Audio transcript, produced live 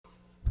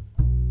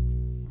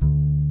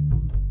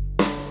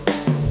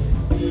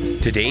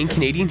Today in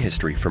Canadian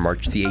history for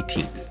March the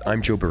 18th,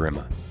 I'm Joe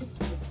Barima.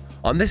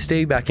 On this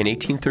day back in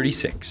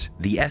 1836,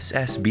 the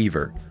SS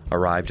Beaver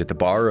arrived at the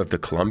bar of the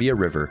Columbia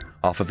River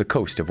off of the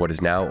coast of what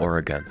is now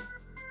Oregon.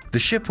 The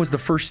ship was the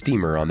first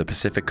steamer on the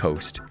Pacific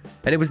coast,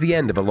 and it was the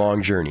end of a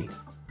long journey.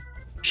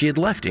 She had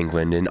left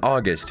England in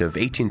August of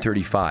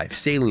 1835,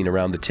 sailing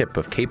around the tip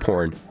of Cape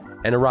Horn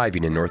and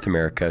arriving in North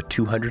America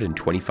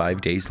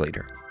 225 days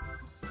later.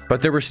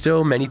 But there were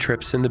still many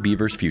trips in the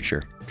Beaver's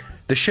future.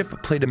 The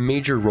ship played a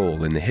major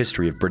role in the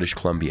history of British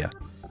Columbia.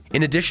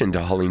 In addition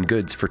to hauling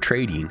goods for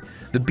trading,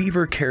 the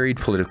Beaver carried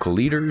political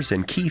leaders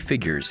and key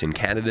figures in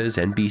Canada's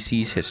and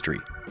BC's history,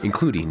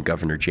 including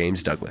Governor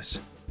James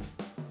Douglas.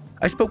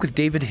 I spoke with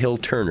David Hill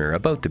Turner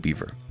about the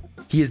Beaver.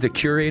 He is the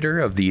curator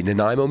of the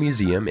Nanaimo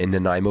Museum in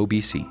Nanaimo,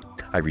 BC.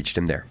 I reached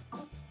him there.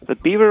 The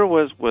Beaver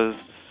was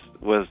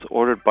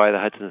ordered by the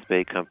Hudson's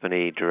Bay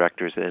Company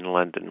directors in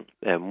London,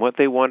 and what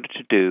they wanted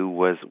to do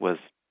was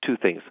two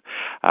things.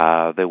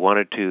 They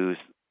wanted to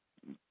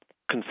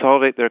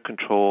consolidate their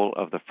control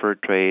of the fur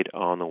trade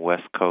on the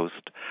west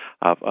coast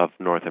of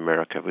North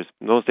America.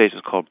 In those days, it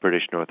was called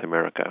British North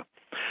America.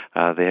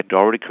 They had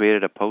already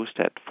created a post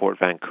at Fort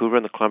Vancouver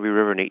on the Columbia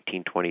River in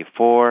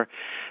 1824,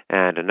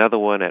 and another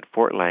one at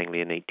Fort Langley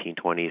in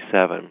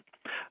 1827.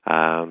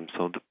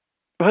 So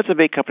the Hudson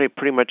Bay Company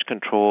pretty much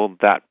controlled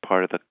that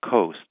part of the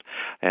coast.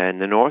 And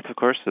the north, of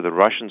course, the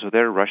Russians were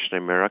there, Russian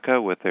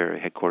America, with their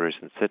headquarters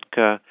in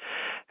Sitka.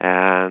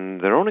 And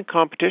their only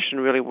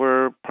competition really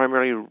were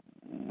primarily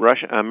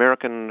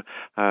American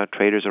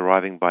traders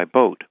arriving by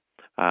boat,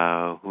 who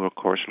were, of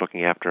course,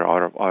 looking after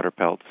otter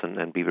pelts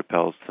and beaver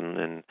pelts,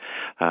 and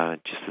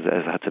just as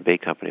the Hudson Bay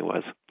Company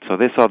was. So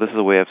they saw this as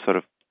a way of sort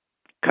of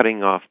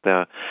cutting off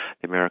the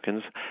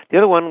Americans. The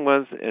other one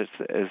was, as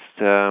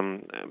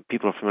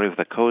people are familiar with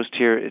the coast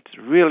here, it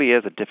really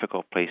is a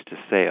difficult place to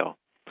sail.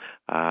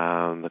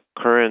 The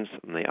currents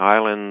and the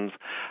islands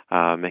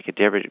make it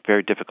very,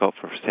 very difficult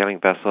for sailing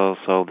vessels,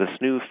 so this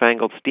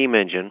newfangled steam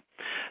engine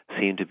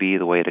seemed to be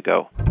the way to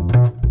go.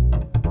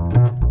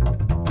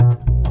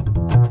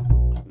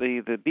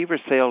 The Beaver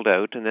sailed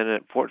out, and then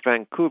at Fort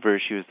Vancouver,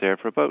 she was there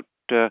for about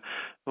 2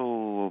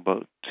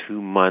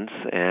 months,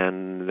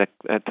 and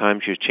at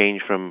times she was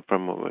changed from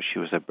she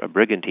was a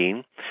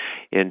brigantine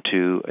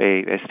into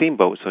a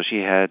steamboat. So she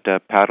had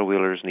paddle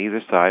wheelers on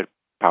either side,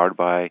 powered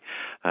by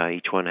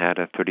each one had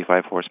a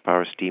 35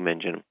 horsepower steam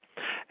engine.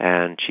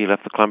 And she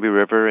left the Columbia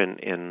River on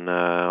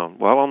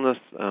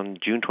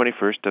June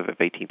 21st of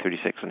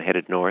 1836 and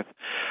headed north.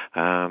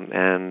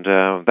 And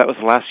that was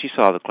the last she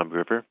saw of the Columbia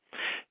River.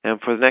 And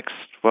for the next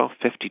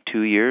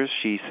 52 years,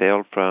 she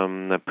sailed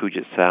from the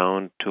Puget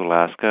Sound to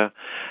Alaska,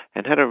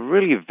 and had a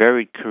really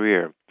varied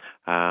career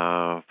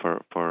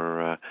for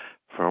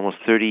almost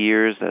 30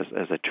 years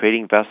as a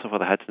trading vessel for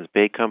the Hudson's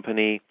Bay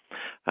Company.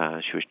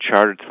 She was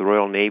chartered to the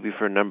Royal Navy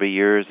for a number of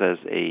years as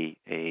a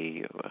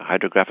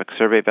hydrographic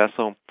survey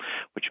vessel,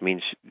 which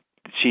means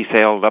she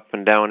sailed up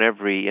and down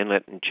every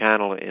inlet and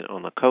channel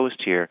on the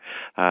coast here,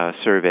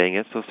 surveying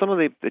it. So some of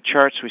the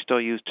charts we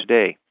still use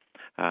today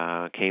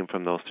came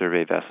from those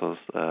survey vessels,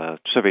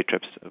 survey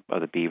trips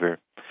of the Beaver.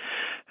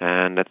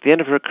 And at the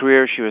end of her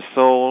career, she was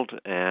sold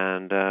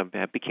and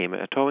became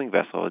a towing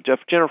vessel, a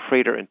general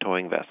freighter and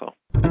towing vessel.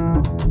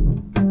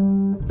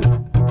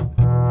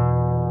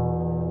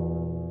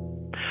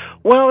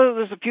 Well,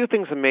 there's a few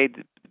things that made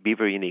the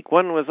Beaver unique.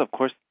 One was, of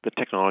course, the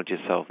technology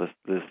itself.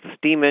 The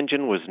steam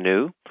engine was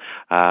new.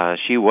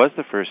 She was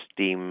the first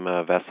steam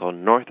vessel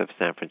north of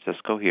San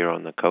Francisco here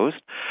on the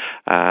coast.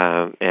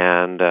 So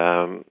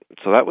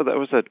that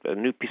was a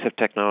new piece of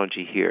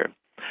technology here.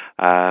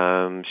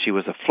 She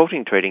was a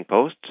floating trading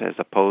post as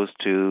opposed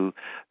to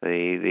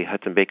the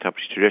Hudson Bay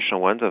Company's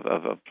traditional ones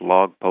of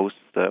log posts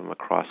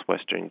across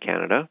Western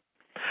Canada.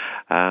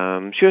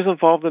 She was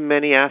involved in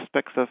many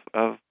aspects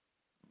of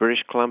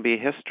British Columbia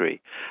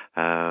history.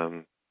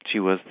 She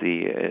was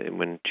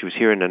when she was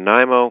here in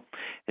Nanaimo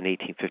in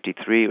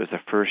 1853. It was the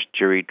first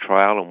jury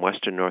trial in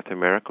Western North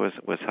America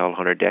was held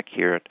on her deck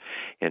here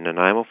in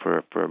Nanaimo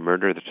for a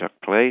murder that took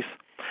place.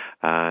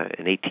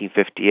 In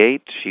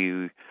 1858,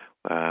 she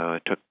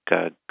took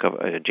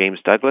James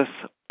Douglas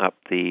up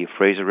the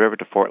Fraser River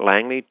to Fort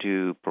Langley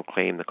to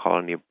proclaim the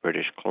colony of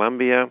British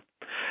Columbia.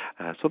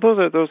 So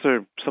those are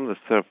some of the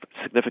sort of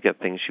significant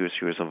things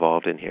she was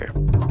involved in here.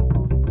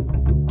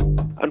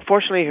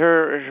 Unfortunately,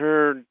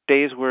 her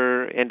days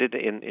were ended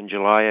in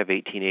July of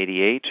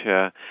 1888.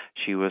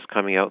 She was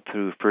coming out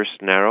through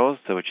First Narrows,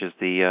 which is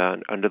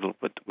under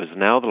what was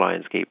now the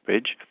Lions Gate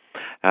Bridge,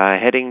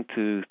 heading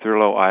to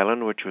Thurlow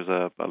Island, which was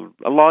a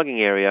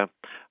logging area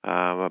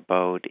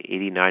about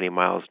 80-90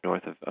 miles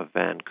north of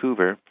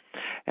Vancouver.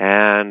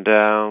 And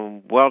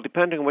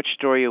depending on which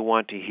story you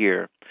want to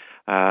hear.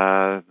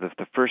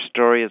 The first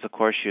story is, of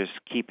course, she was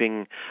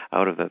keeping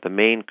out of the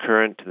main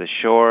current to the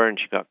shore, and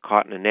she got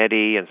caught in an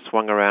eddy and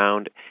swung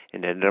around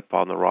and ended up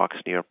on the rocks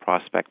near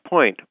Prospect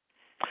Point.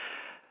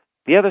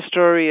 The other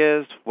story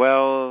is,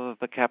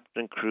 the captain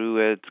and crew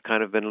had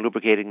kind of been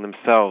lubricating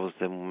themselves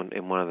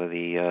in one of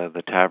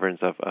the taverns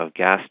of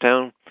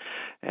Gastown,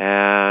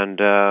 and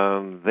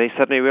they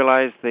suddenly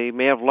realized they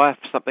may have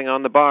left something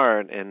on the bar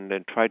and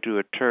tried to do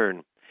a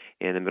turn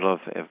in the middle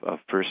of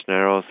First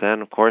Narrows,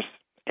 and of course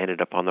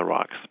ended up on the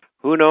rocks.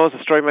 Who knows?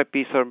 The story might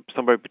be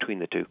somewhere between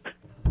the two.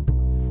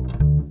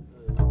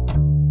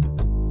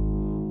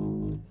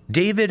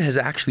 David has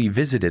actually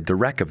visited the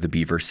wreck of the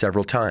Beaver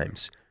several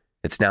times.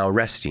 It's now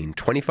resting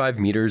 25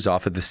 meters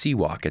off of the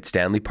seawalk at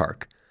Stanley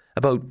Park,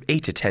 about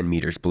 8 to 10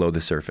 meters below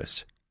the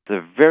surface. It's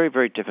a very,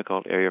 very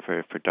difficult area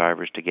for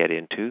divers to get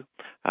into.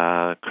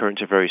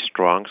 Currents are very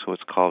strong, so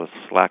it's called a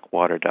slack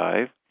water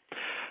dive.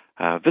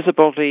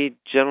 Visibility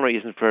generally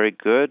isn't very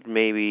good,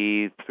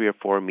 maybe 3 or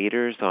 4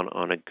 meters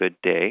on a good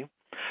day.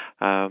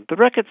 The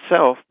wreck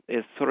itself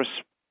is sort of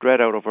spread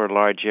out over a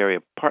large area,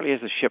 partly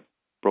as the ship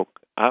broke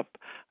up.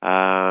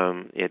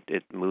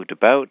 It moved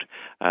about.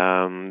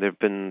 There have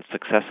been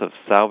successive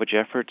salvage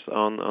efforts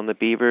on the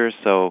Beaver,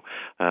 so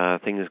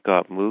things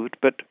got moved.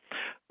 But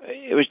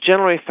it was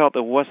generally felt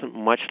there wasn't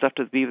much left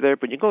of the Beaver there.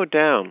 But you go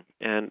down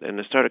and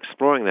to start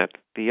exploring that,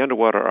 the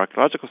Underwater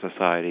Archaeological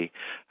Society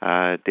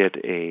did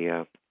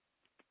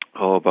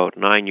about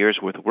 9 years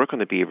worth of work on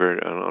the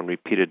Beaver on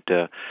repeated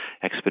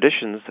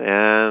expeditions,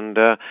 and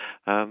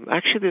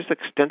actually there's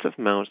extensive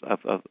amounts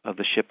of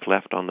the ship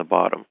left on the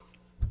bottom.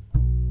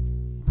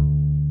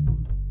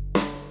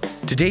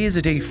 Today is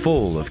a day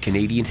full of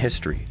Canadian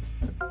history.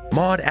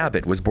 Maud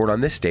Abbott was born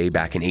on this day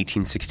back in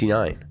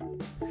 1869.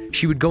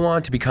 She would go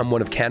on to become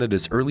one of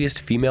Canada's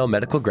earliest female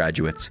medical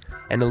graduates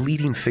and a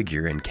leading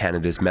figure in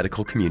Canada's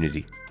medical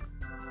community.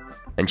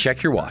 And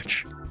check your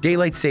watch.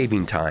 Daylight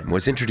saving time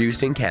was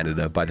introduced in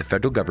Canada by the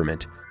federal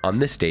government on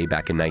this day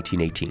back in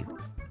 1918.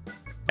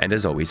 And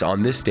as always,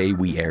 on this day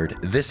we aired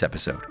this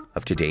episode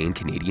of Today in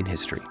Canadian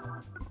History.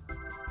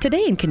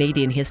 Today in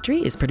Canadian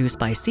History is produced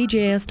by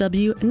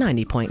CJSW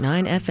 90.9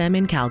 FM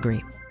in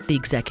Calgary. The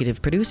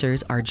executive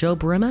producers are Joe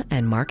Burima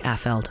and Mark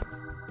Affeld.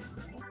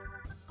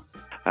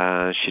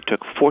 She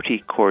took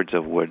 40 cords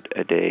of wood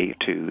a day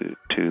to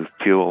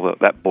fuel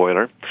that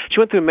boiler. She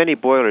went through many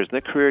boilers. In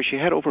her career, she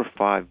had over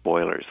 5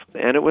 boilers.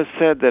 And it was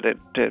said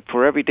that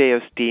for every day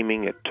of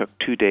steaming, it took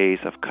 2 days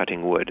of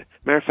cutting wood.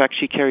 Matter of fact,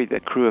 she carried a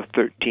crew of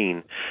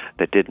 13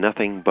 that did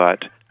nothing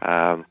but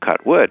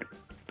cut wood.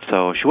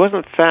 So she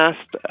wasn't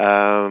fast,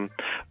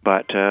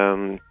 but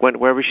went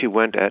wherever she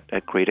went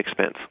at great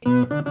expense.